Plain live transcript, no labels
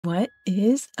What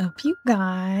is up, you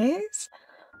guys?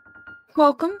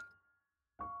 Welcome.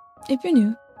 If you're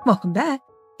new, welcome back.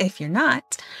 If you're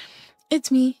not,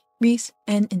 it's me, Reese,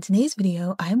 and in today's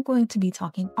video, I'm going to be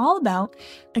talking all about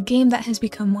a game that has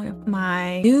become one of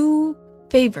my new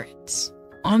favorites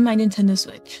on my Nintendo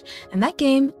Switch, and that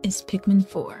game is Pikmin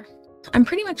 4. I'm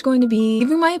pretty much going to be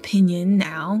giving my opinion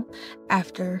now,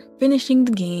 after finishing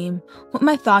the game, what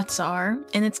my thoughts are,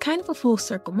 and it's kind of a full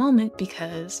circle moment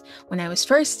because when I was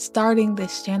first starting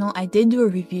this channel, I did do a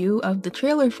review of the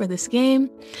trailer for this game,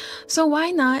 so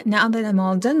why not, now that I'm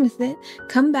all done with it,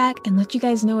 come back and let you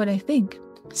guys know what I think.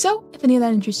 So, if any of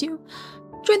that interests you,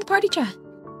 join the party chat,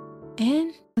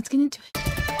 and let's get into it.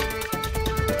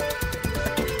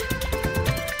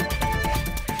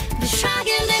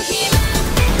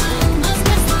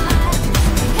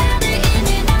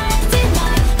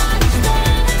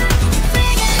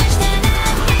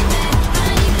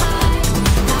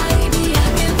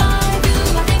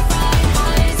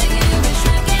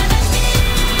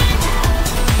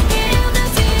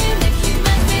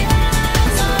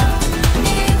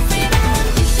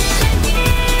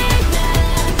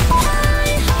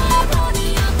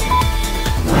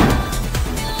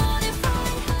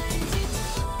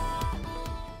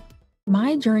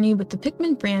 My journey with the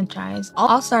Pikmin franchise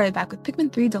all started back with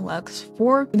Pikmin 3 Deluxe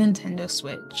for Nintendo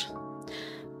Switch.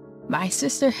 My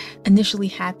sister initially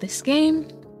had this game,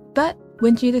 but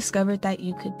when she discovered that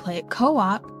you could play it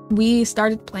co-op, we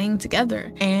started playing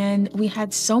together and we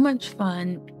had so much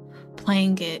fun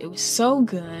playing it. It was so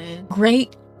good.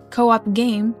 Great co-op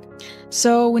game.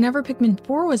 So whenever Pikmin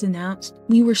 4 was announced,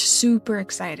 we were super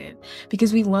excited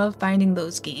because we love finding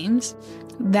those games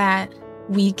that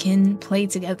we can play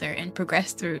together and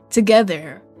progress through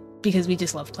together because we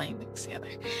just love playing things together.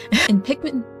 And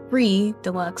Pikmin 3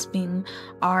 Deluxe being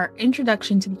our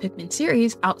introduction to the Pikmin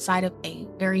series outside of a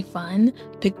very fun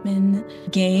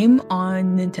Pikmin game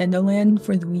on Nintendo Land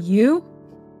for the Wii U.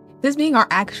 This being our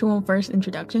actual first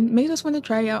introduction made us want to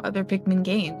try out other Pikmin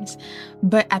games,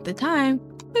 but at the time,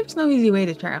 there was no easy way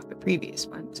to try out the previous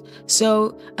ones.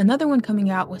 So another one coming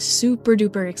out was super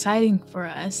duper exciting for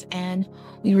us, and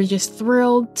we were just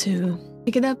thrilled to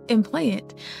pick it up and play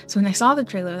it. So when I saw the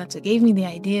trailer, that's what gave me the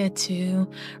idea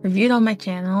to review it on my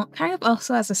channel, kind of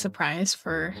also as a surprise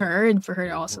for her and for her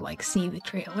to also like see the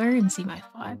trailer and see my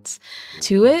thoughts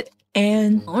to it.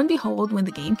 And lo and behold, when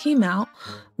the game came out,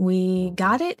 we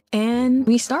got it and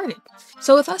we started.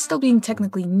 So with us still being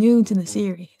technically new to the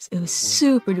series, it was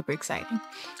super duper exciting.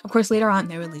 Of course, later on,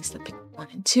 they released the Pikmin 1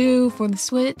 and 2 for the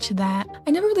Switch that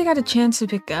I never really got a chance to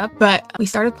pick up, but we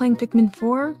started playing Pikmin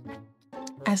 4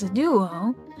 as a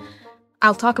duo.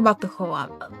 I'll talk about the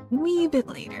co-op a wee bit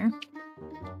later.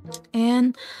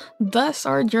 And thus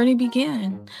our journey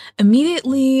began.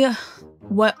 Immediately,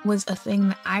 what was a thing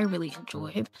that I really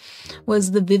enjoyed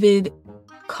was the vivid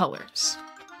colors.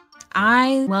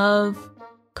 I love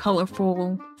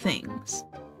colorful things.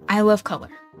 I love color.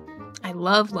 I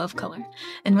love color.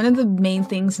 And one of the main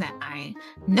things that I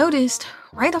noticed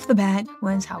right off the bat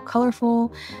was how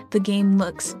colorful the game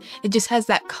looks. It just has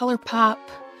that color pop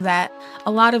that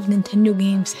a lot of Nintendo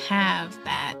games have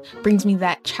that brings me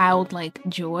that childlike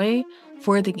joy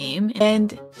for the game.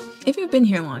 And if you've been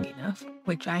here long enough,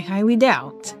 which I highly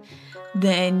doubt,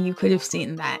 then you could have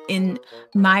seen that in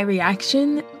my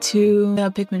reaction to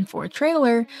the Pikmin 4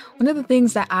 trailer. One of the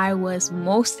things that I was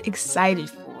most excited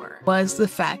for was the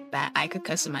fact that I could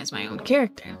customize my own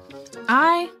character.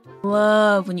 I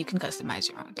love when you can customize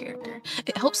your own character.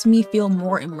 It helps me feel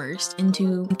more immersed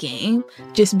into the game,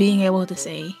 just being able to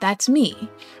say, that's me.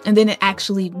 And then it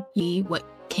actually be what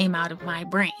came out of my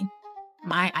brain.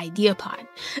 My idea pod.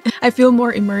 I feel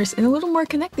more immersed and a little more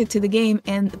connected to the game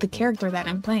and the character that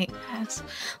I'm playing as.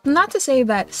 Not to say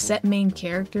that set main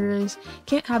characters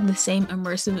can't have the same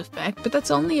immersive effect, but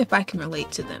that's only if I can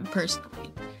relate to them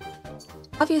personally.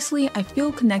 Obviously, I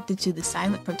feel connected to the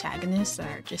silent protagonists that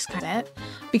are just kind of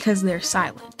because they're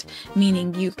silent,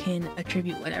 meaning you can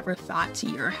attribute whatever thoughts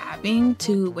you're having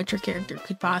to what your character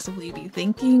could possibly be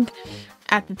thinking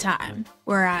at the time.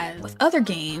 Whereas with other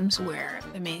games where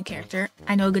the main character,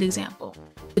 I know a good example,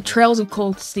 the Trails of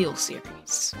Cold Steel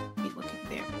series. Be looking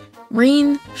there.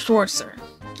 Rein Schwarzer.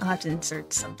 I'll have to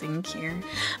insert something here.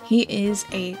 He is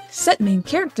a set main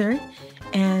character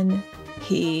and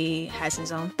he has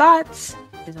his own thoughts,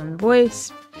 his own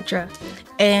voice, etc.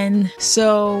 And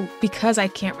so because I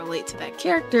can't relate to that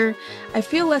character, I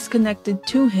feel less connected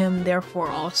to him, therefore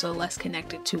also less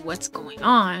connected to what's going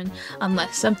on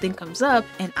unless something comes up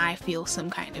and I feel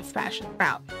some kind of passion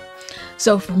about.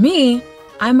 So for me,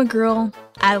 I'm a girl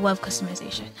I love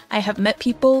customization. I have met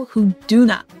people who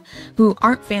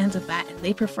aren't fans of that, and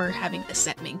they prefer having a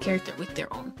set main character with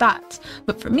their own thoughts.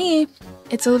 But for me,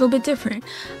 it's a little bit different.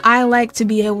 I like to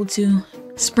be able to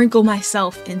sprinkle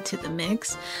myself into the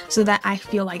mix so that I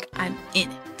feel like I'm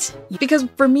in it. Because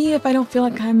for me, if I don't feel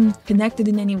like I'm connected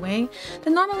in any way,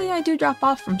 then normally I do drop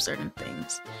off from certain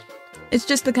things. It's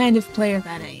just the kind of player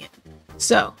that I am.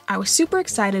 So I was super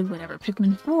excited whenever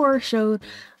Pikmin 4 showed,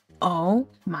 oh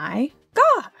my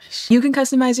gosh, you can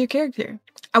customize your character.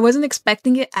 I wasn't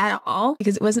expecting it at all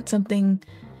because it wasn't something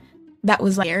that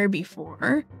was like there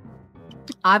before.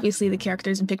 Obviously, the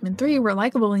characters in Pikmin 3 were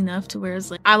likable enough to where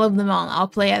it's like, I love them all. I'll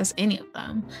play as any of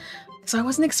them. So I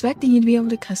wasn't expecting you to be able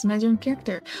to customize your own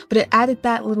character, but it added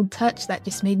that little touch that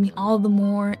just made me all the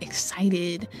more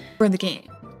excited for the game.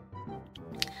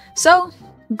 So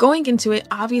going into it,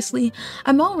 obviously,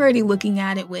 I'm already looking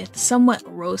at it with somewhat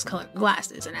rose-colored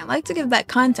glasses, and I like to give that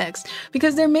context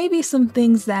because there may be some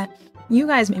things that you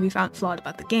guys maybe found flawed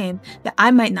about the game that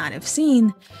I might not have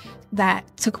seen that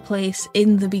took place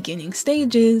in the beginning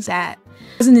stages that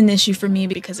wasn't an issue for me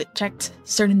because it checked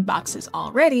certain boxes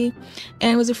already,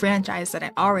 and it was a franchise that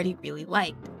I already really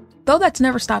liked. Though that's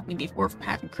never stopped me before from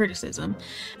having criticism.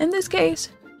 In this case,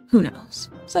 who knows?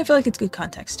 So I feel like it's good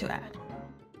context to add.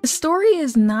 The story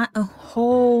is not a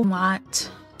whole lot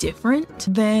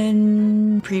different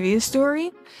than previous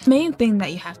story. The main thing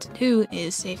that you have to do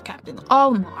is save Captain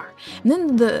Almar, and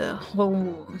then the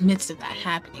whole midst of that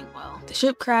happening, well, the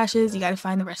ship crashes, you gotta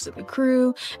find the rest of the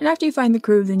crew, and after you find the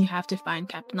crew, then you have to find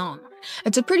Captain Almar.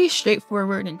 It's a pretty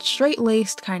straightforward and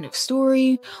straight-laced kind of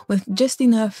story with just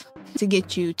enough to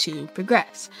get you to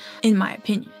progress, in my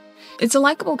opinion. It's a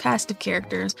likable cast of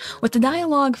characters, with the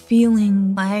dialogue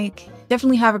feeling like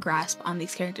definitely have a grasp on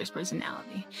these characters'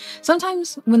 personality.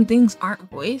 Sometimes when things aren't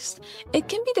voiced, it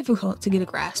can be difficult to get a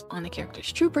grasp on the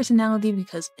character's true personality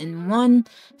because in one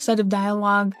set of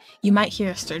dialogue, you might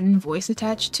hear a certain voice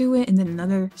attached to it, and then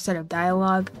another set of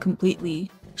dialogue completely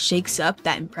shakes up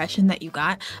that impression that you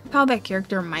got of how that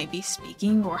character might be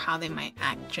speaking or how they might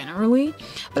act generally.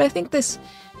 But I think this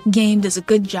game does a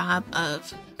good job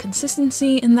of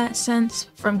consistency in that sense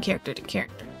from character to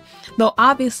character. Though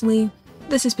obviously,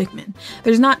 this is Pikmin.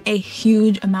 There's not a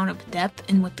huge amount of depth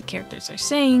in what the characters are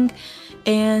saying,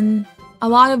 and a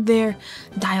lot of their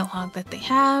dialogue that they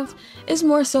have is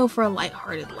more so for a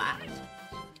lighthearted laugh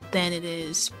than it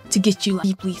is to get you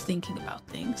deeply thinking about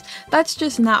things. That's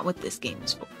just not what this game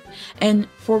is for. And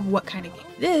for what kind of game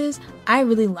it is, I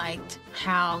really liked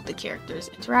how the characters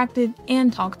interacted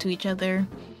and talked to each other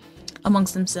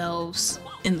amongst themselves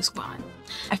in the squad.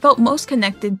 I felt most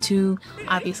connected to,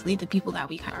 obviously, the people that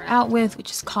we start out with,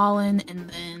 which is Colin, and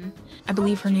then I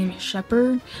believe her name is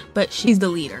Shepard, but she's the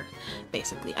leader,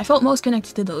 basically. I felt most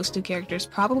connected to those two characters,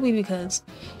 probably because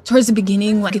towards the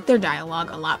beginning, like, get their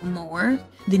dialogue a lot more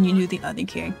than you do the other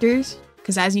characters,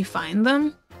 because as you find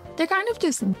them, they're kind of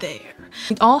just there.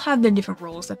 They all have their different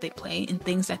roles that they play and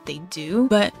things that they do,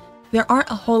 but there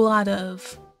aren't a whole lot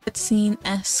of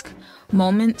cutscene-esque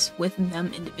moments with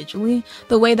them individually,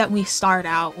 the way that we start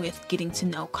out with getting to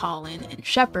know Colin and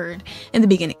Shepard in the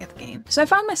beginning of the game. So I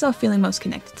found myself feeling most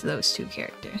connected to those two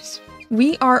characters.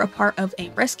 We are a part of a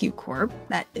rescue corps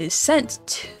that is sent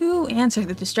to answer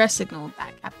the distress signal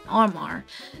that Captain Almar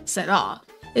set off.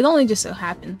 It only just so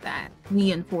happened that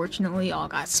we unfortunately all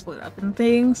got split up in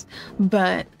things,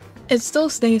 but it still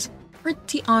stays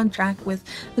pretty on track with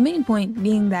the main point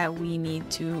being that we need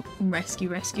to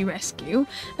rescue.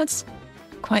 That's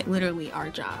quite literally our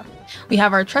job. We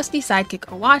have our trusty sidekick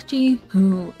Awachi,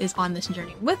 who is on this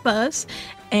journey with us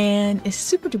and is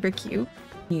super duper cute,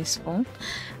 useful,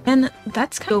 and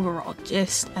that's kind of overall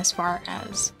just as far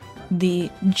as the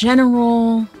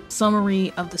general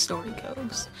summary of the story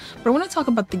goes. But I want to talk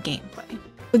about the gameplay.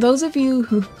 For those of you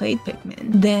who've played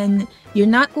Pikmin, then you're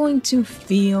not going to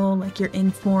feel like you're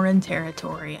in foreign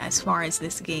territory as far as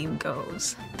this game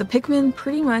goes. The Pikmin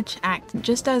pretty much act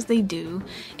just as they do.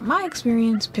 In my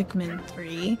experience, Pikmin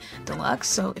 3 Deluxe,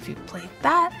 so if you've played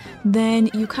that, then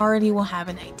you already will have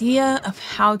an idea of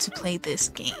how to play this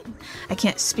game. I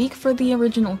can't speak for the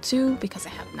original two because I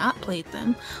have not played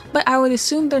them, but I would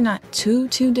assume they're not too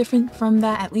different from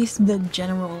that, at least the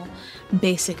general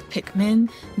basic Pikmin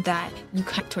that you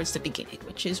cut towards the beginning,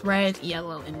 which is red,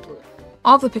 yellow, and blue.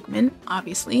 All the Pikmin,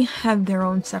 obviously, have their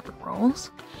own separate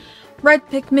roles. Red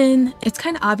Pikmin, it's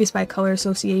kind of obvious by color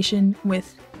association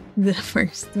with the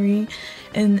first three,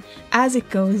 and as it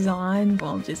goes on,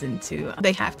 bulges into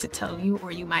they have to tell you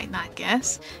or you might not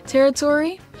guess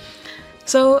territory.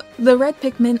 So the red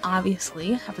Pikmin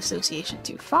obviously have association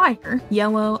to fire,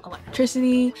 yellow,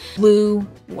 electricity, blue,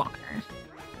 water.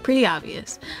 Pretty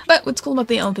obvious. But what's cool about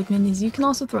the yellow Pikmin is you can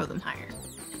also throw them higher.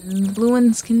 And the blue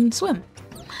ones can swim.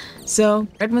 So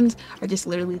red ones are just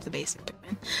literally the basic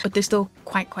Pikmin, but they're still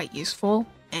quite useful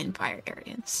in fire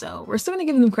areas. So we're still gonna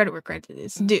give them credit where credit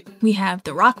is due. We have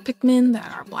the rock Pikmin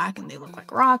that are black and they look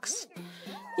like rocks.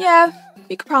 Yeah,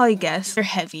 you could probably guess. They're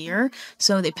heavier,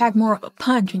 so they pack more of a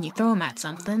punch when you throw them at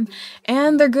something,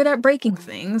 and they're good at breaking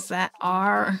things that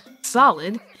are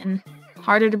solid and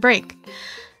harder to break.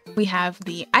 We have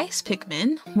the ice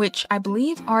Pikmin, which I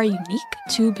believe are unique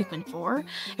to Pikmin 4.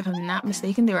 If I'm not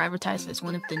mistaken, they were advertised as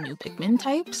one of the new Pikmin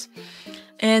types.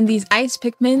 And these ice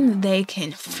Pikmin, they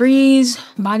can freeze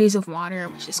bodies of water,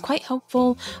 which is quite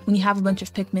helpful when you have a bunch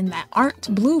of Pikmin that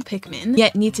aren't blue Pikmin,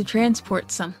 yet need to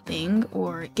transport something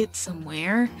or get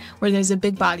somewhere where there's a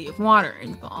big body of water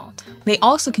involved. They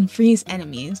also can freeze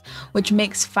enemies, which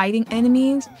makes fighting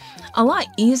enemies a lot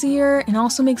easier and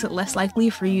also makes it less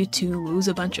likely for you to lose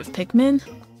a bunch of Pikmin,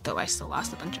 though I still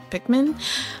lost a bunch of Pikmin,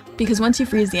 because once you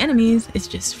freeze the enemies, it's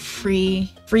just free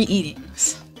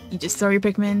eatings. You just throw your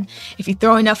Pikmin. If you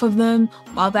throw enough of them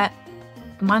while that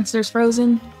monster's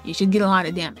frozen, you should get a lot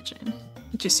of damage in,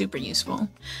 which is super useful.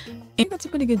 And that's a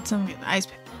pretty good summary of the ice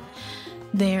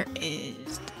Pikmin. There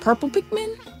is the purple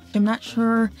Pikmin. I'm not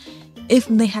sure if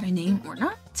they had a name or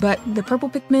not, but the purple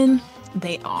Pikmin,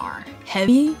 they are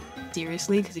heavy.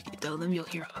 Seriously, because if you throw them, you'll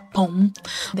hear a boom.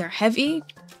 They're heavy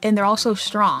and they're also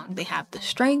strong. They have the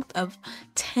strength of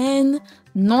 10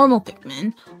 normal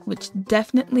Pikmin, which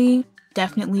definitely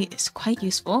is quite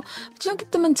useful, but you don't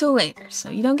get them until later, so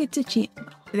you don't get to cheat.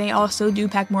 They also do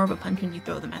pack more of a punch when you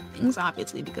throw them at things,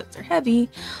 obviously because they're heavy,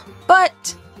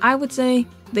 but I would say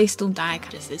they still die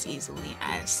just as easily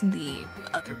as the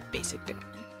other basic Pikmin.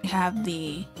 We have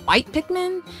the white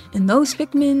Pikmin, and those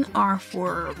Pikmin are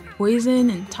for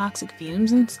poison and toxic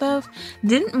fumes and stuff.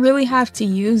 Didn't really have to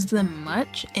use them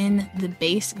much in the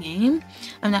base game.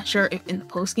 I'm not sure if in the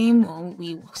post game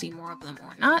we will see more of them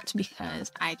or not,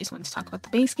 because I just wanted to talk about the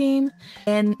base game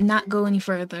and not go any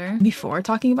further before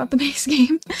talking about the base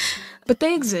game. But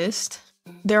they exist.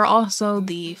 There are also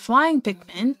the flying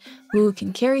Pikmin, who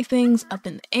can carry things up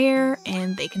in the air,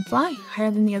 and they can fly higher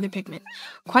than the other Pikmin.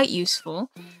 Quite useful.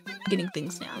 Getting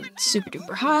things down super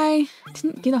duper high.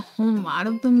 Didn't get a whole lot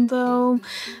of them though,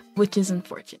 which is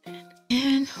unfortunate.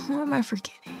 And what am I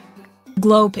forgetting?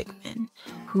 Glow Pikmin,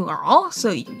 who are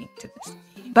also unique to this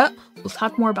game, but we'll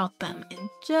talk more about them in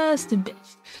just a bit.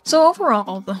 So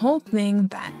overall, the whole thing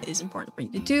that is important for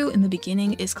you to do in the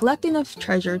beginning is collect enough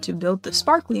treasure to build the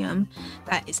Sparklium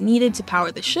that is needed to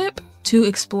power the ship to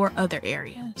explore other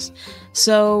areas.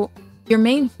 So your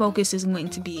main focus is going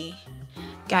to be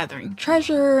gathering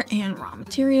treasure and raw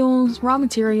materials. Raw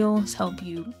materials help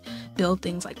you build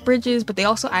things like bridges, but they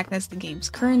also act as the game's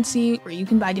currency, where you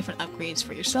can buy different upgrades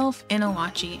for yourself and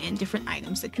Awachi and different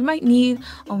items that you might need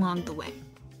along the way.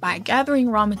 By gathering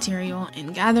raw material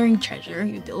and gathering treasure,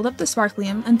 you build up the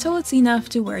Sparklium until it's enough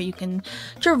to where you can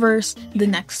traverse the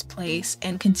next place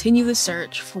and continue the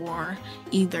search for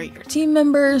either your team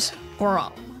members or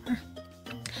all.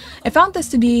 I found this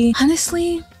to be,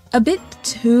 honestly, a bit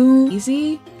too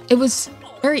easy. It was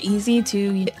very easy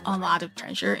to get a lot of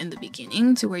treasure in the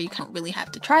beginning to where you can't really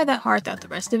have to try that hard throughout the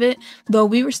rest of it, though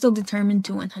we were still determined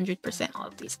to 100% all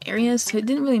of these areas, so it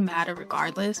didn't really matter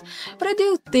regardless. But I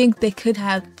do think they could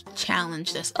have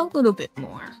challenged us a little bit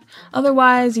more.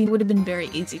 Otherwise, it would have been very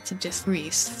easy to just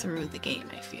breeze through the game,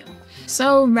 I feel.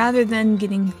 So rather than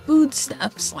getting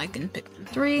foodstuffs like in Pikmin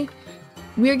 3,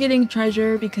 we're getting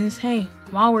treasure because, hey,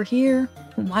 while we're here,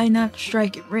 why not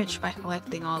strike it rich by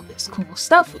collecting all this cool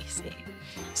stuff we see?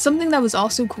 Something that was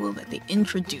also cool that they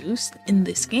introduced in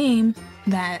this game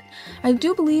that I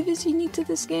do believe is unique to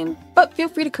this game, but feel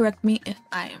free to correct me if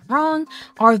I am wrong,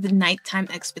 are the nighttime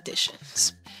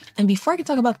expeditions. And before I can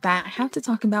talk about that, I have to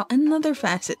talk about another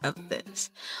facet of this.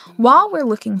 While we're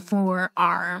looking for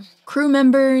our crew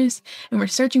members and we're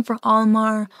searching for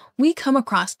Almar, we come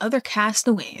across other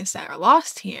castaways that are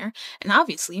lost here, and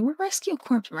obviously we're Rescue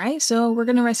Corps, right? So we're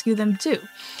gonna rescue them too.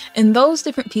 And those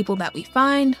different people that we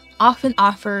find often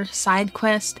offer side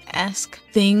quest-esque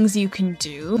things you can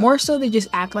do. More so, they just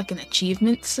act like an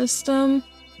achievement system,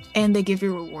 and they give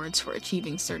you rewards for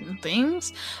achieving certain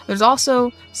things. There's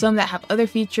also some that have other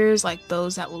features, like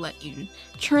those that will let you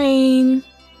train,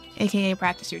 aka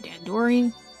practice your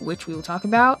Dandori, which we will talk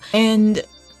about, and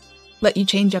let you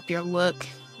change up your look,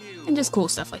 and just cool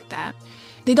stuff like that.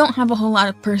 They don't have a whole lot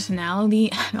of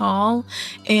personality at all,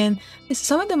 and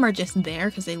some of them are just there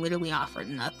because they literally offer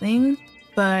nothing,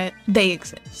 but they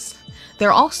exist.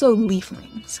 They're also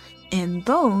leaflings. And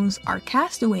those are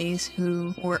castaways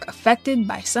who were affected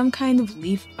by some kind of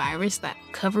leaf virus that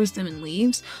covers them in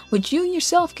leaves, which you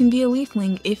yourself can be a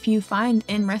leafling if you find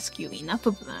and rescue enough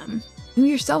of them. You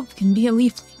yourself can be a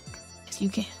leafling. Yes, you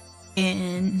can.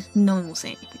 And no one will say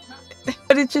anything about it.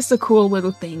 But it's just a cool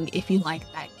little thing if you like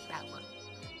that look.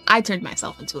 I turned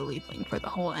myself into a leafling for the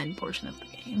whole end portion of the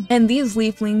game. And these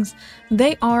leaflings,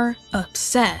 they are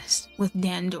obsessed with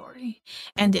Dandori.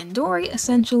 And Dandori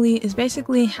essentially is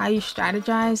basically how you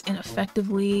strategize and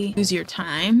effectively use your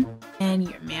time and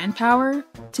your manpower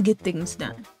to get things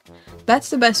done. That's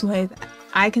the best way that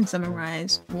I can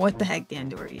summarize what the heck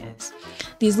Dandori is.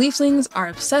 These leaflings are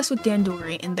obsessed with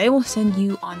Dandori, and they will send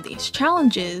you on these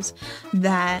challenges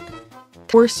that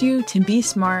force you to be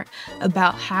smart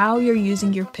about how you're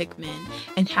using your Pikmin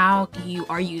and how you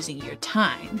are using your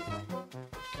time.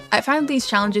 I find these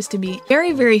challenges to be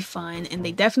very, very fun, and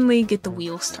they definitely get the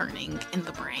wheels turning in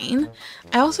the brain.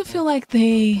 I also feel like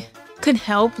they could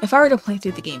help if I were to play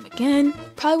through the game again.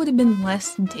 Probably would have been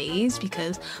less days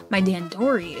because my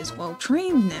Dandori is well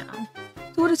trained now.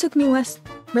 It would have took me less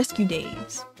rescue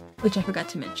days, which I forgot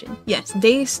to mention. Yes,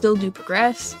 days still do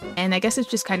progress, and I guess it's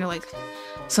just kind of like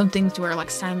some things where like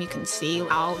time you can see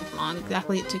how long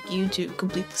exactly it took you to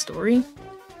complete the story.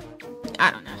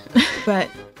 I don't know. But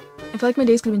I feel like my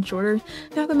days could have been shorter.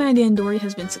 Now that my Dandori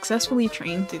has been successfully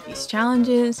trained through these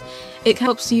challenges, it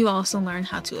helps you also learn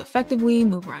how to effectively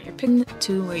move around your Pikmin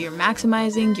to where you're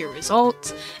maximizing your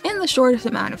results in the shortest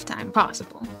amount of time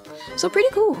possible. So pretty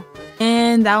cool.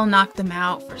 And that'll knock them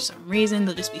out for some reason.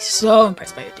 They'll just be so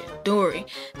impressed by your Dandori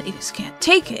that you just can't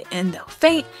take it, and they'll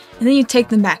faint, and then you take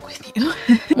them back with you.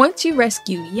 Once you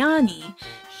rescue Yanni,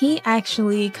 he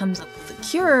actually comes up with a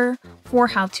cure for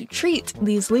how to treat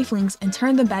these leaflings and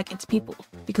turn them back into people.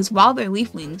 Because while they're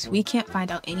leaflings, we can't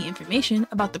find out any information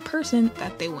about the person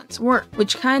that they once were,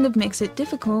 which kind of makes it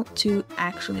difficult to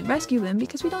actually rescue them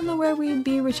because we don't know where we'd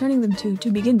be returning them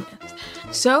to begin with.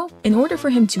 So, in order for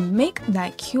him to make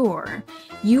that cure,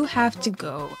 you have to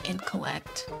go and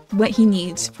collect what he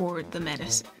needs for the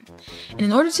medicine. And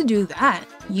in order to do that,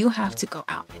 you have to go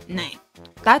out at night.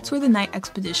 That's where the night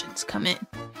expeditions come in.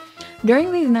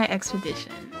 During these night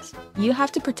expeditions, you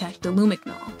have to protect the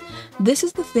Lumignol. This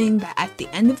is the thing that at the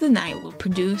end of the night will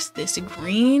produce this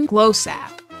green glow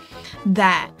sap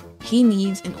that he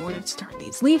needs in order to turn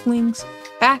these leaflings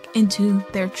back into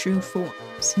their true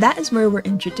forms. That is where we're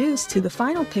introduced to the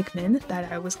final Pikmin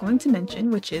that I was going to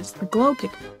mention, which is the glow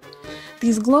Pikmin.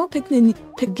 These glow Pikmin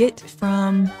get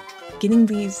from getting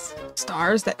these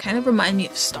stars that kind of remind me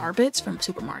of star bits from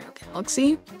Super Mario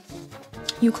Galaxy.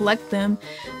 You collect them,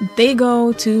 they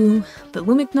go to the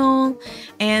Lumignol,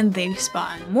 and they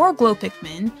spawn more glow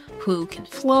Pikmin who can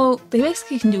float. They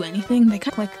basically can do anything. They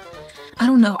kind of like, I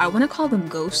don't know, I want to call them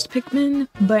ghost Pikmin,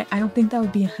 but I don't think that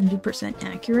would be 100%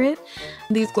 accurate.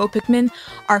 These glow Pikmin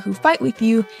are who fight with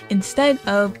you instead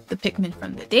of the Pikmin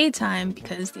from the daytime,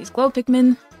 because these glow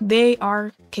Pikmin, they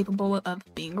are capable of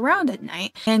being around at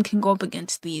night and can go up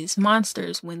against these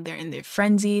monsters when they're in their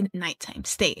frenzied nighttime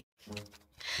state.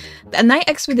 The night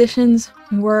expeditions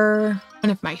were one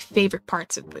of my favorite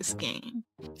parts of this game.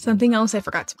 Something else I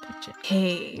forgot to mention.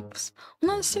 Caves.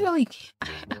 Well, not necessarily, I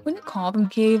wouldn't call them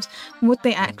caves. What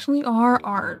they actually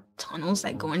are tunnels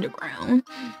that go underground.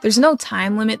 There's no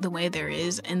time limit the way there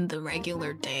is in the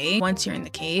regular day once you're in the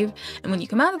cave. And when you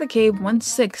come out of the cave,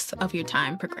 1/6 of your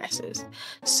time progresses.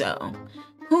 So,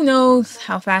 who knows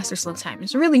how fast or slow time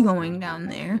is really going down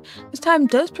there. This time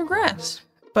does progress.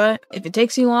 But if it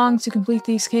takes you long to complete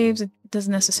these caves, it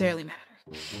doesn't necessarily matter.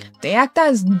 They act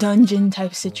as dungeon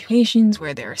type situations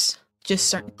where there's just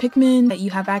certain Pikmin that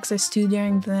you have access to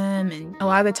during them, and a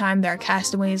lot of the time there are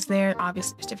castaways there.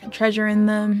 Obviously there's different treasure in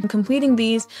them. And completing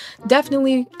these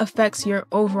definitely affects your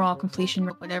overall completion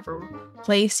of whatever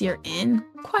place you're in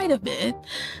quite a bit.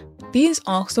 These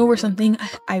also were something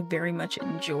I very much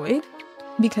enjoyed,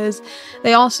 because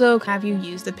they also have you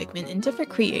use the Pikmin in different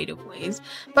creative ways,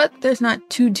 but there's not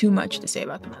too much to say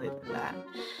about them other than that.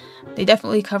 They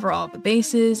definitely cover all the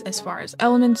bases as far as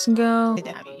elements go.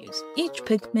 They have you use each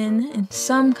Pikmin in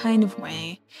some kind of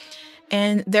way,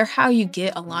 and they're how you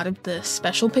get a lot of the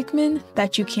special Pikmin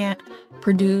that you can't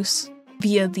produce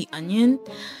via the onion.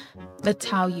 That's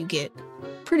how you get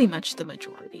pretty much the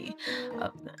majority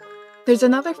of them. There's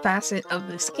another facet of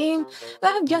this game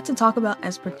that I have yet to talk about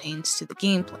as pertains to the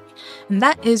gameplay, and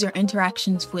that is your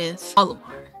interactions with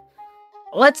Olimar.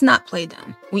 Let's not play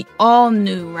dumb. We all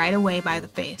knew right away by the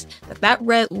face that that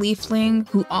red leafling,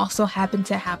 who also happened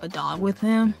to have a dog with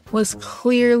him, was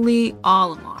clearly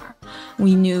Olimar.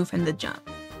 We knew from the jump.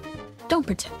 Don't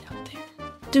pretend out there.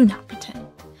 Do not pretend.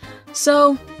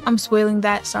 So I'm spoiling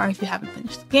that, sorry if you haven't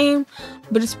finished the game,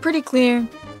 but it's pretty clear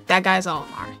that guy's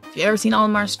Olimar. If you've ever seen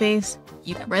Olimar's face,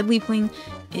 that red leafling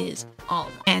is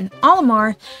Olimar. And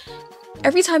Olimar,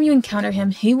 every time you encounter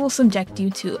him, he will subject you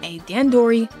to a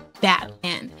Dandori battle.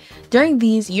 And during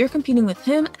these, you're competing with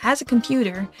him as a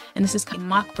computer, and this is a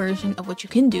mock version of what you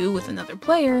can do with another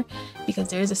player, because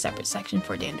there is a separate section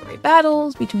for Dandori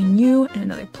battles between you and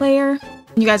another player.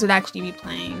 You guys would actually be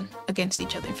playing against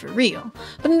each other for real.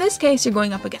 But in this case, you're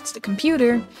going up against a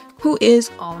computer who is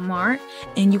Olimar,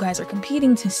 and you guys are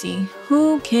competing to see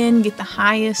who can get the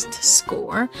highest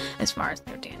score as far as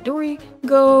their Dandori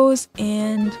goes,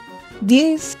 and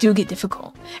these do get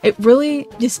difficult. It really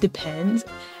just depends.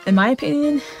 In my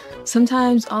opinion,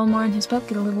 sometimes Olimar and his pup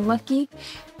get a little lucky,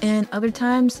 and other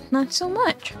times not so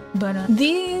much. But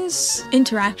these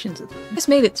interactions with him just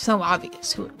made it so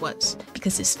obvious who it was,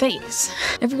 because his face.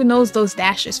 Everyone knows those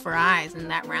dashes for eyes and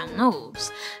that round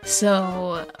nose.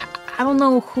 So I don't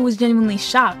know who was genuinely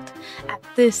shocked at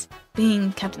this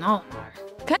being Captain Olimar.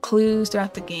 Got clues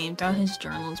throughout the game, throughout his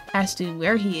journals, as to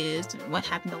where he is and what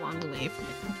happened along the way for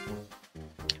him.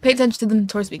 Pay attention to them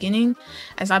towards the beginning,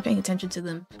 and stop paying attention to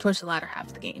them towards the latter half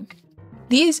of the game.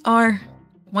 These are,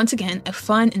 once again, a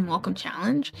fun and welcome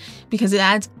challenge, because it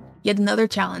adds yet another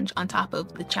challenge on top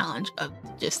of the challenge of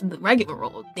just the regular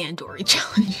old Dandori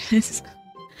challenges.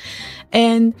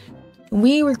 And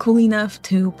we were cool enough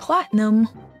to platinum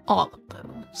all of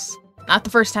those. Not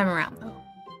the first time around, though.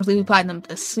 I believe we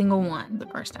platinumed a single one the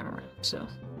first time around, so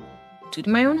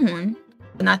tooting my own horn,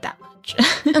 but not that much.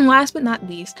 And last but not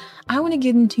least, I want to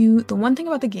get into the one thing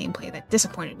about the gameplay that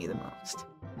disappointed me the most.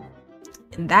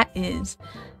 And that is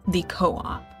the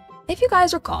co-op. If you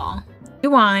guys recall,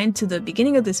 rewind to the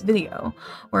beginning of this video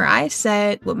where I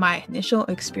said what my initial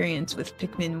experience with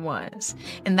Pikmin was.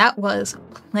 And that was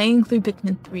playing through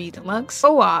Pikmin 3 Deluxe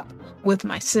co-op with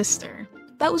my sister.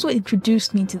 That was what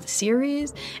introduced me to the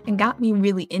series and got me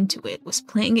really into it, was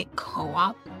playing it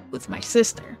co-op with my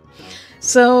sister.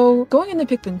 So going into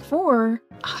Pikmin 4,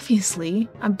 obviously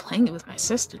I'm playing it with my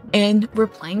sister and we're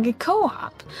playing it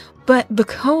co-op, but the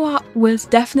co-op was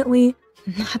definitely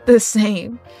not the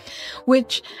same,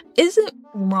 which isn't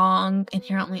wrong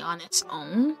inherently on its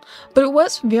own, but it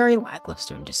was very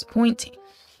lackluster and disappointing.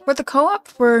 For the co-op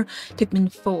for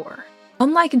Pikmin 4,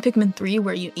 unlike in Pikmin 3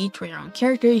 where you each were your own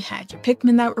character, you had your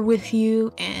Pikmin that were with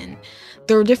you, and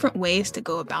there were different ways to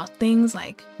go about things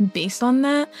like based on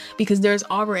that, because there's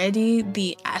already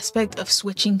the aspect of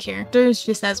switching characters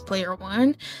just as player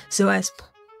 1. So as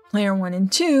player 1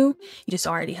 and 2, you just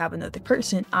already have another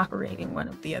person operating one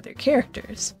of the other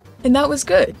characters. And that was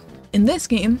good. In this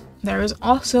game, there is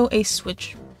also a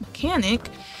switch mechanic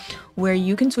where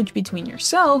you can switch between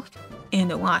yourself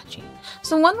and Awachi.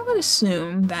 So one would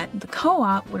assume that the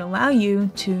co-op would allow you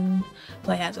to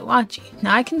play as Awachi.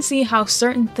 Now I can see how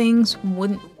certain things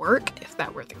wouldn't work if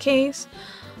that were the case,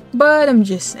 but I'm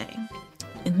just saying.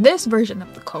 In this version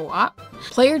of the co-op,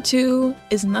 player 2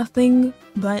 is nothing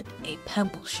but a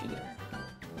pebble shooter.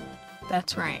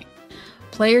 That's right.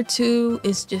 Player 2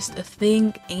 is just a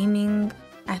thing aiming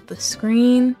at the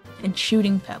screen and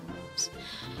shooting pebbles.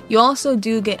 You also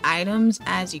do get items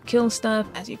as you kill stuff,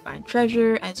 as you find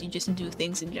treasure, as you just do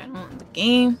things in general in the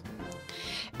game.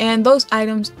 And those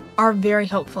items are very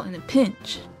helpful in a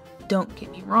pinch, don't get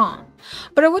me wrong.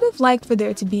 But I would have liked for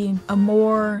there to be a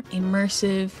more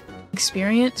immersive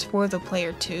experience for the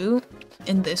player 2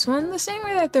 in this one, the same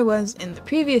way that there was in the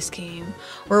previous game,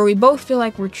 where we both feel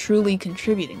like we're truly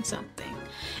contributing something.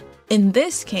 In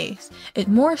this case, it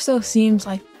more so seems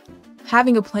like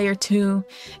having a player 2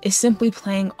 is simply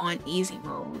playing on easy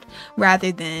mode,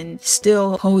 rather than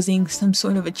still posing some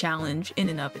sort of a challenge in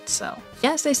and of itself.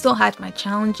 Yes, I still had my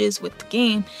challenges with the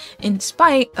game, in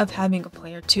spite of having a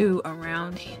player 2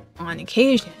 around on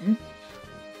occasion,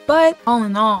 but all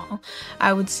in all,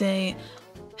 I would say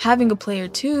having a player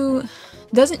 2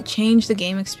 doesn't change the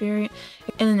game experience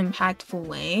in an impactful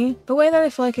way, the way that I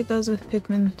feel like it does with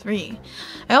Pikmin 3.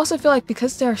 I also feel like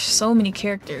because there are so many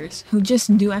characters who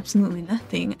just do absolutely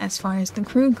nothing as far as the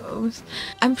crew goes,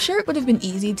 I'm sure it would have been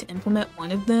easy to implement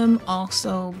one of them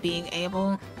also being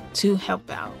able to help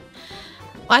out.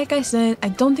 Like I said, I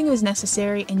don't think it was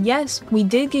necessary, and yes, we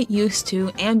did get used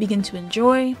to and begin to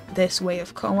enjoy this way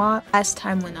of co-op as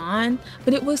time went on,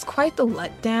 but it was quite the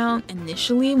letdown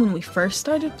initially when we first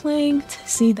started playing to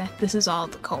see that this is all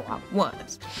the co-op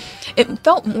was. It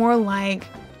felt more like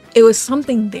it was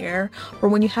something there for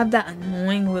when you have that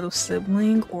annoying little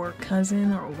sibling or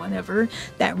cousin or whatever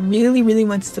that really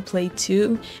wants to play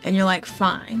too, and you're like,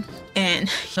 fine. And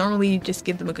normally you just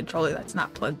give them a controller that's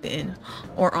not plugged in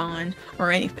or on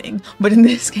or anything. But in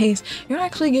this case, you're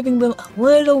actually giving them a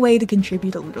little way to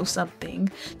contribute a little something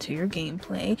to your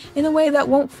gameplay in a way that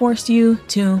won't force you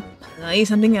to play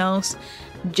something else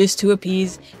just to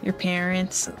appease your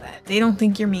parents so that they don't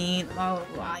think you're mean, blah blah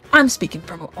blah. I'm speaking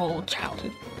from an old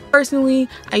childhood. Personally,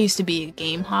 I used to be a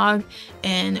game hog,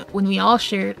 and when we all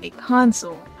shared a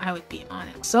console, I would be on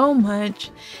it so much.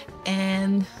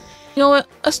 And you know what?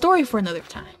 A story for another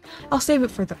time. I'll save it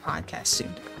for the podcast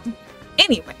soon to come.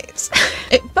 Anyways,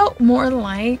 it felt more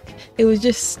like it was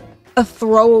just a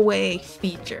throwaway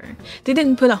feature. They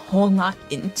didn't put a whole lot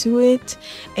into it,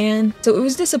 and so it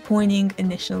was disappointing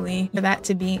initially for that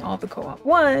to be all the co-op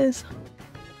was.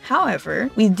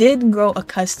 However, we did grow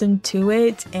accustomed to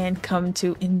it and come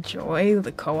to enjoy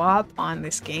the co-op on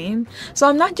this game. So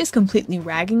I'm not just completely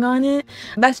ragging on it.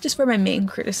 That's just where my main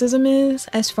criticism is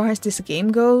as far as this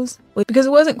game goes, because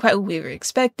it wasn't quite what we were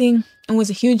expecting and was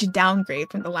a huge downgrade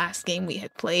from the last game we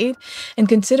had played. And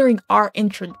considering our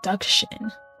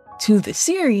introduction to the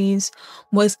series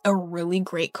was a really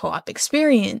great co-op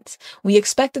experience, we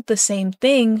expected the same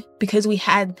thing because we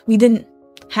didn't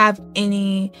have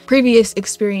any previous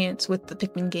experience with the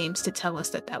Pikmin games to tell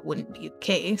us that that wouldn't be the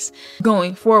case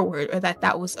going forward, or that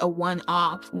that was a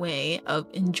one-off way of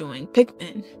enjoying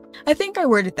Pikmin. I think I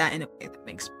worded that in a way that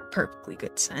makes perfectly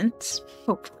good sense,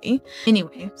 hopefully.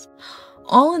 Anyways,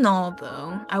 all in all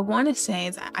though, I want to say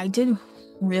that I did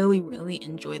really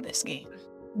enjoy this game.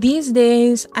 These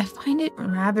days, I find it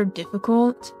rather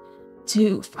difficult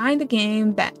to find a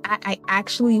game that I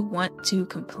actually want to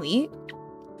complete.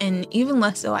 And even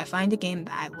less so, I find a game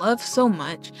that I love so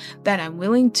much that I'm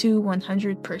willing to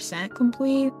 100%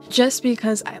 complete just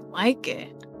because I like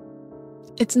it.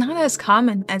 It's not as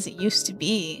common as it used to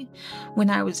be when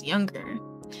I was younger.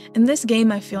 And this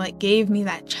game, I feel like, gave me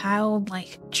that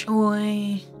childlike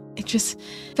joy. It just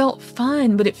felt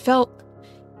fun, but it felt,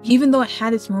 even though it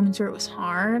had its moments where it was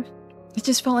hard, it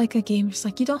just felt like a game just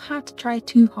like, you don't have to try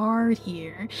too hard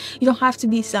here. You don't have to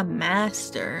be some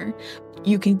master.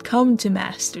 You can come to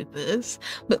master this,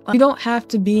 but you don't have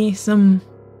to be some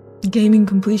gaming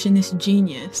completionist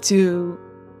genius to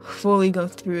fully go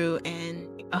through and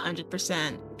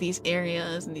 100% these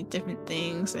areas and these different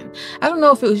things. And I don't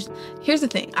know if it was, here's the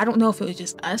thing, I don't know if it was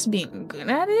just us being good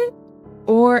at it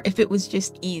or if it was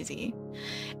just easy.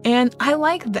 And I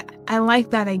like that. I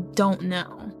don't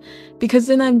know, because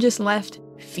then I'm just left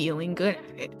feeling good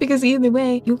at it. Because either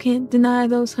way, you can't deny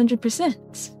those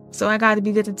 100%. So I gotta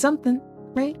be good at something,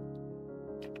 right?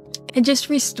 It just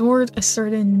restored a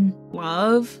certain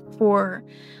love for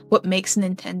what makes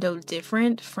Nintendo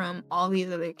different from all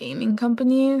these other gaming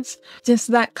companies. Just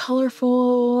that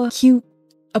colorful, cute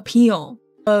appeal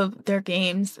of their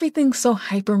games. Everything's so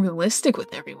hyper-realistic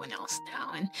with everyone else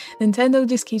now, and Nintendo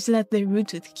just keeps it at their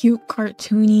roots with cute,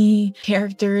 cartoony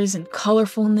characters and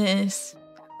colorfulness,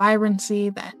 vibrancy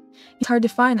that it's hard to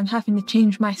find. I'm having to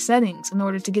change my settings in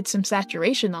order to get some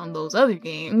saturation on those other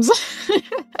games.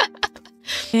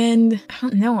 And I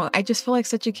don't know, I just feel like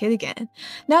such a kid again.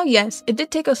 Now, yes, it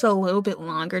did take us a little bit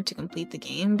longer to complete the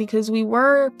game because we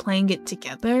were playing it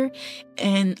together,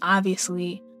 and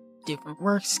obviously different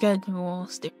work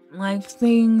schedules, different life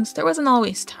things. There wasn't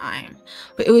always time,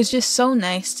 but it was just so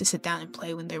nice to sit down and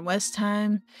play when there was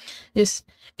time. Just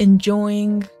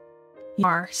enjoying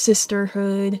our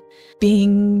sisterhood,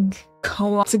 being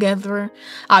co-op together.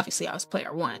 Obviously, I was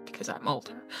player one because I'm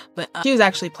older, but she was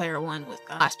actually player one with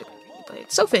last Pikmin we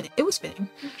played. So fitting. It was fitting.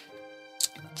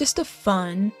 Just a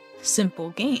fun,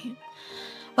 simple game.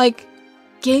 Like,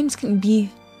 games can be,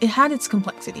 it had its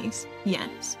complexities,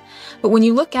 yes. But when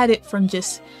you look at it from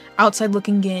just outside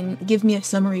looking in, give me a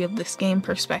summary of this game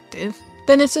perspective,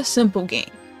 then it's a simple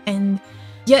game and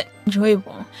yet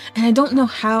enjoyable. And I don't know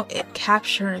how it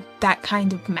captured that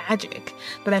kind of magic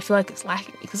that I feel like is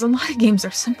lacking, because a lot of games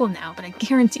are simple now, but I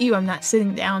guarantee you I'm not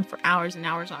sitting down for hours and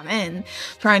hours on end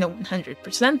trying to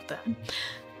 100% them.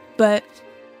 But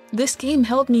this game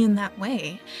held me in that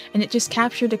way, and it just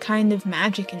captured a kind of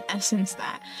magic and essence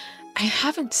that I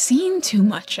haven't seen too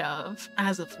much of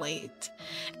as of late.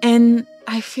 And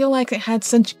I feel like it had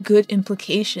such good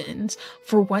implications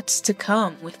for what's to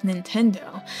come with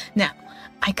Nintendo. Now,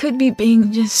 I could be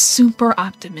being just super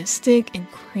optimistic and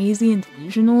crazy and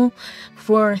delusional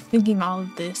for thinking all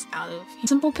of this out of a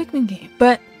simple Pikmin game,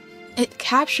 but it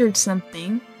captured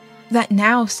something that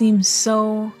now seems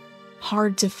so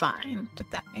hard to find, if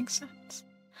that makes sense.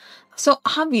 So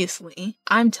obviously,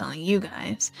 I'm telling you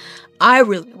guys, I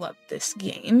really loved this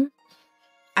game.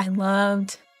 I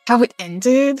loved how it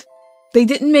ended. They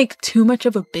didn't make too much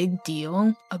of a big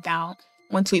deal about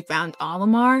once we found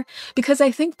Olimar, because I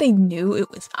think they knew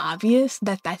it was obvious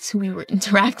that that's who we were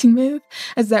interacting with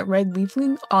as that red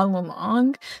leafling all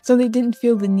along, so they didn't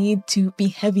feel the need to be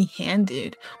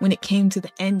heavy-handed when it came to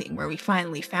the ending where we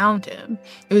finally found him.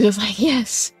 It was just like,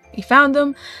 yes, we found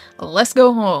him, let's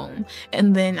go home.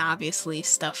 And then obviously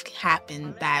stuff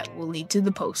happened that will lead to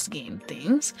the post-game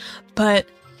things, but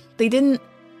they didn't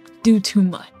do too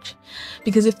much,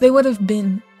 because if they would have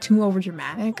been too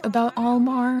overdramatic about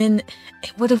Olimar, then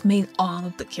it would have made all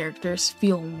of the characters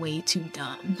feel way too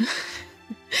dumb.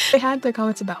 They had their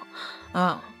comments about,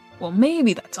 oh, well,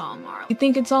 maybe that's Olimar. We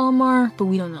think it's Olimar, but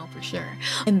we don't know for sure.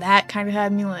 And that kind of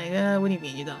had me like, what do you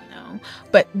mean you don't know?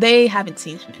 But they haven't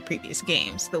seen him in previous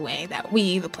games the way that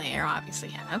we, the player, obviously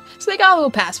have. So they got a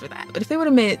little pass for that. But if they would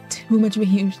have made it too much of a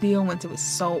huge deal once it was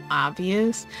so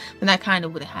obvious, then I kind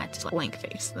of would have had to like, blank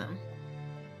face them.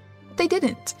 But they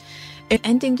didn't. The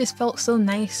ending just felt so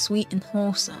nice, sweet, and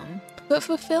wholesome, but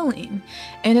fulfilling.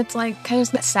 And it's like kind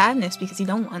of that sadness because you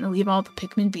don't want to leave all the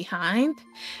Pikmin behind.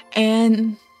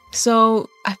 And so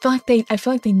I feel like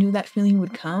they knew that feeling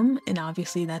would come, and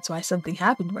obviously that's why something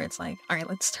happened where it's like, all right,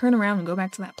 let's turn around and go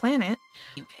back to that planet.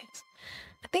 Anyways,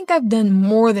 I think I've done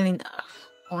more than enough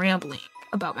rambling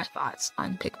about my thoughts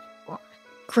on Pikmin 4.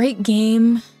 Great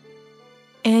game,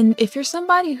 and if you're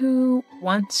somebody who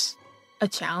wants a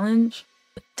challenge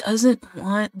but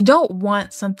don't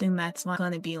want something that's not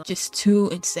gonna be just too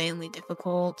insanely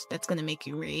difficult, that's gonna make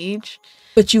you rage,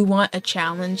 but you want a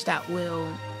challenge that will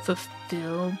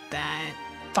fulfill that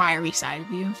fiery side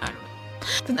of you, I don't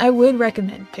know, then I would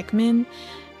recommend Pikmin.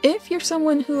 If you're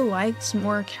someone who likes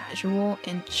more casual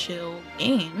and chill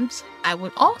games, I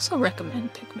would also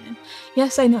recommend Pikmin.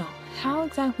 Yes, I know. How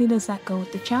exactly does that go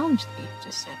with the challenge that you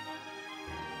just said?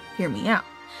 Hear me out.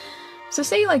 So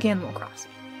say you like Animal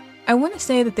Crossing. I want to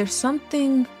say that there's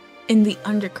something in the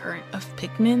undercurrent of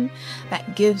Pikmin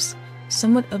that gives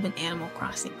somewhat of an Animal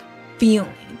Crossing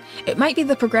feeling. It might be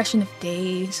the progression of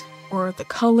days, or the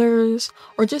colors,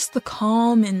 or just the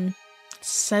calm and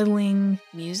settling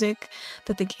music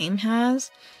that the game has.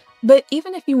 But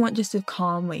even if you want just a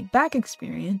calm, laid-back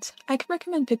experience, I can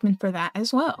recommend Pikmin for that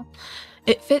as well.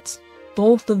 It fits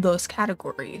both of those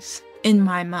categories in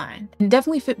my mind, and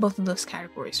definitely fit both of those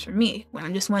categories for me when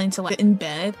I'm just wanting to like sit in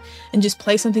bed and just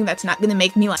play something that's not gonna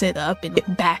make me like sit up and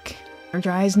get back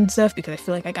energized and stuff because I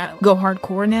feel like I gotta go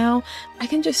hardcore now. I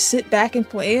can just sit back and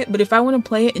play it, but if I want to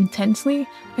play it intensely,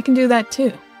 I can do that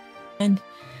too, and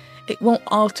it won't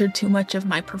alter too much of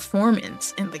my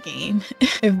performance in the game,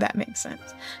 if that makes sense.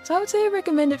 So I would say I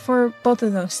recommend it for both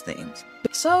of those things.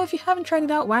 So if you haven't tried it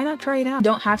out, why not try it out? You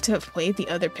don't have to have played the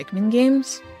other Pikmin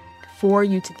games for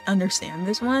you to understand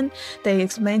this one. They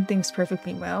explain things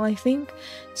perfectly well, I think,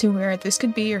 to where this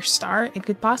could be your start. It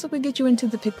could possibly get you into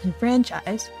the Pikmin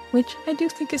franchise, which I do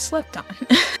think is slept on.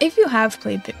 If you have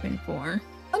played Pikmin 4,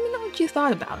 let me know what you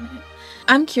thought about it.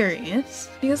 I'm curious,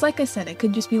 because like I said, I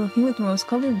could just be looking with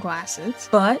rose-colored glasses,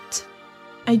 but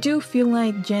I do feel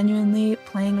like genuinely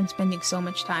playing and spending so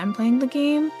much time playing the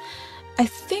game, I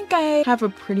think I have a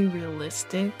pretty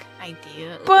realistic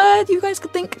idea. But you guys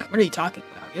could think, what are you talking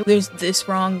about? There's this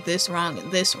wrong, and this wrong.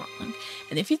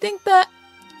 And if you think that,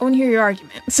 I want to hear your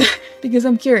arguments, because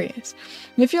I'm curious.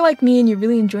 And if you're like me and you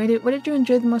really enjoyed it, what did you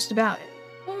enjoy the most about it?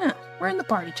 I don't know. We're in the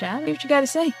party chat. Hear what you gotta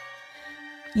say.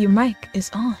 Your mic is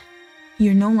on.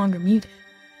 You're no longer muted.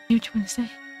 Hear what you want to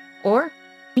say. Or,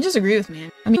 you just agree with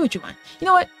me. I mean, do what you want. You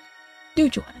know what? Do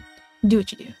what you want. Do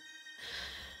what you do.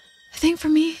 I think for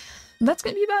me, that's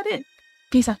gonna be about it.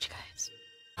 Peace out, you guys.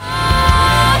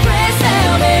 Please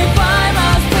tell me why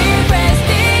must we waste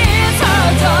this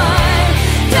whole time?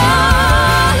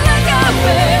 Don't look at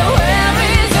me, where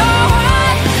is your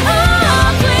heart? Oh,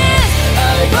 please,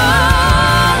 I've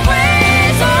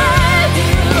always heard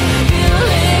you.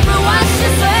 Believe what you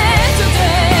said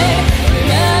today.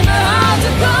 Remember how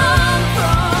to come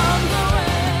from the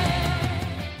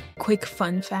way. Quick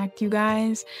fun fact, you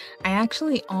guys. I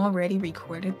actually already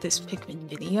recorded this Pikmin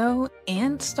video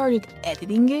and started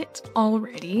editing it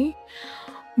already,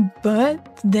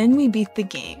 but then we beat the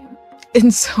game.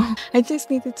 And so I just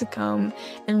needed to come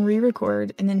and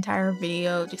re-record an entire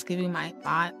video just giving my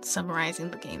thoughts,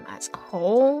 summarizing the game as a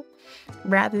whole,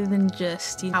 rather than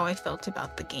just how I felt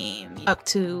about the game up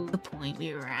to the point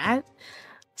we were at.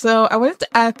 So I wanted to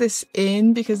add this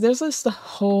in because there's just a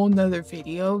whole nother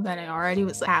video that I already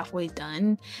was halfway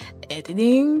done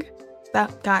editing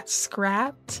that got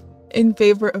scrapped in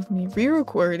favor of me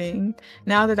re-recording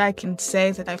now that I can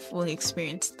say that I fully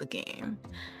experienced the game.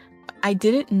 I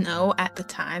didn't know at the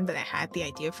time that I had the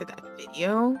idea for that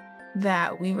video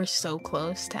that we were so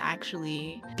close to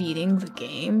actually beating the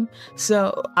game.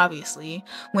 So obviously,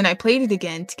 when I played it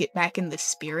again to get back in the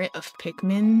spirit of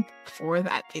Pikmin for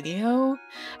that video,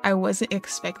 I wasn't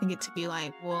expecting it to be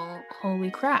like, well,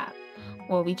 holy crap.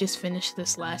 Well, we just finished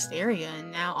this last area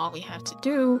and now all we have to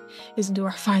do is do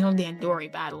our final Dandori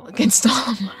battle against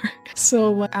Olimar.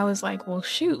 So I was like, well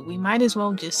shoot, we might as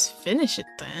well just finish it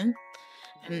then.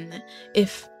 And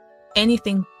if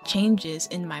anything changes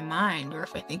in my mind, or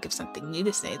if I think of something new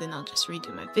to say, then I'll just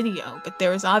redo my video. But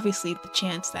there was obviously the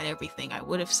chance that everything I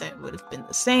would have said would have been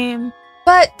the same.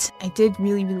 But I did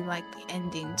really like the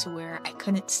ending, to where I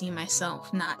couldn't see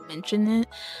myself not mention it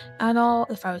at all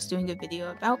if I was doing a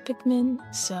video about Pikmin.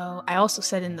 So I also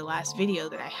said in the last video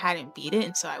that I hadn't beat it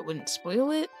and so I wouldn't spoil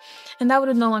it, and that would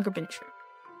have no longer been true.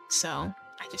 So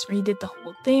I just redid the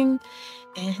whole thing,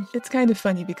 and it's kind of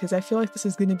funny because I feel like this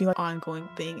is going to be like an ongoing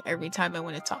thing. Every time I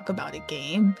want to talk about a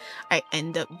game, I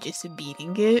end up just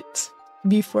beating it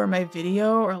before my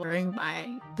video or during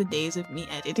the days of me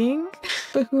editing.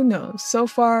 But who knows? So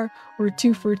far, we're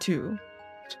 2 for 2.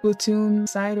 Splatoon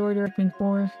side order Pikmin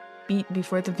 4 beat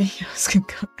before the videos can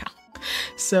come out.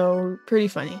 So pretty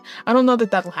funny. I don't know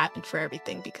that that'll happen for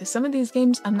everything, because some of these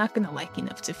games I'm not gonna like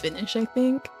enough to finish, I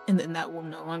think, and then that will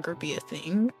no longer be a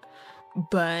thing.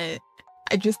 But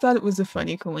I just thought it was a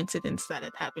funny coincidence that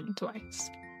it happened twice.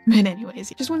 But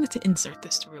anyways, I just wanted to insert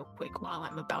this real quick while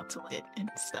I'm about to edit and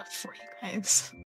stuff for you guys.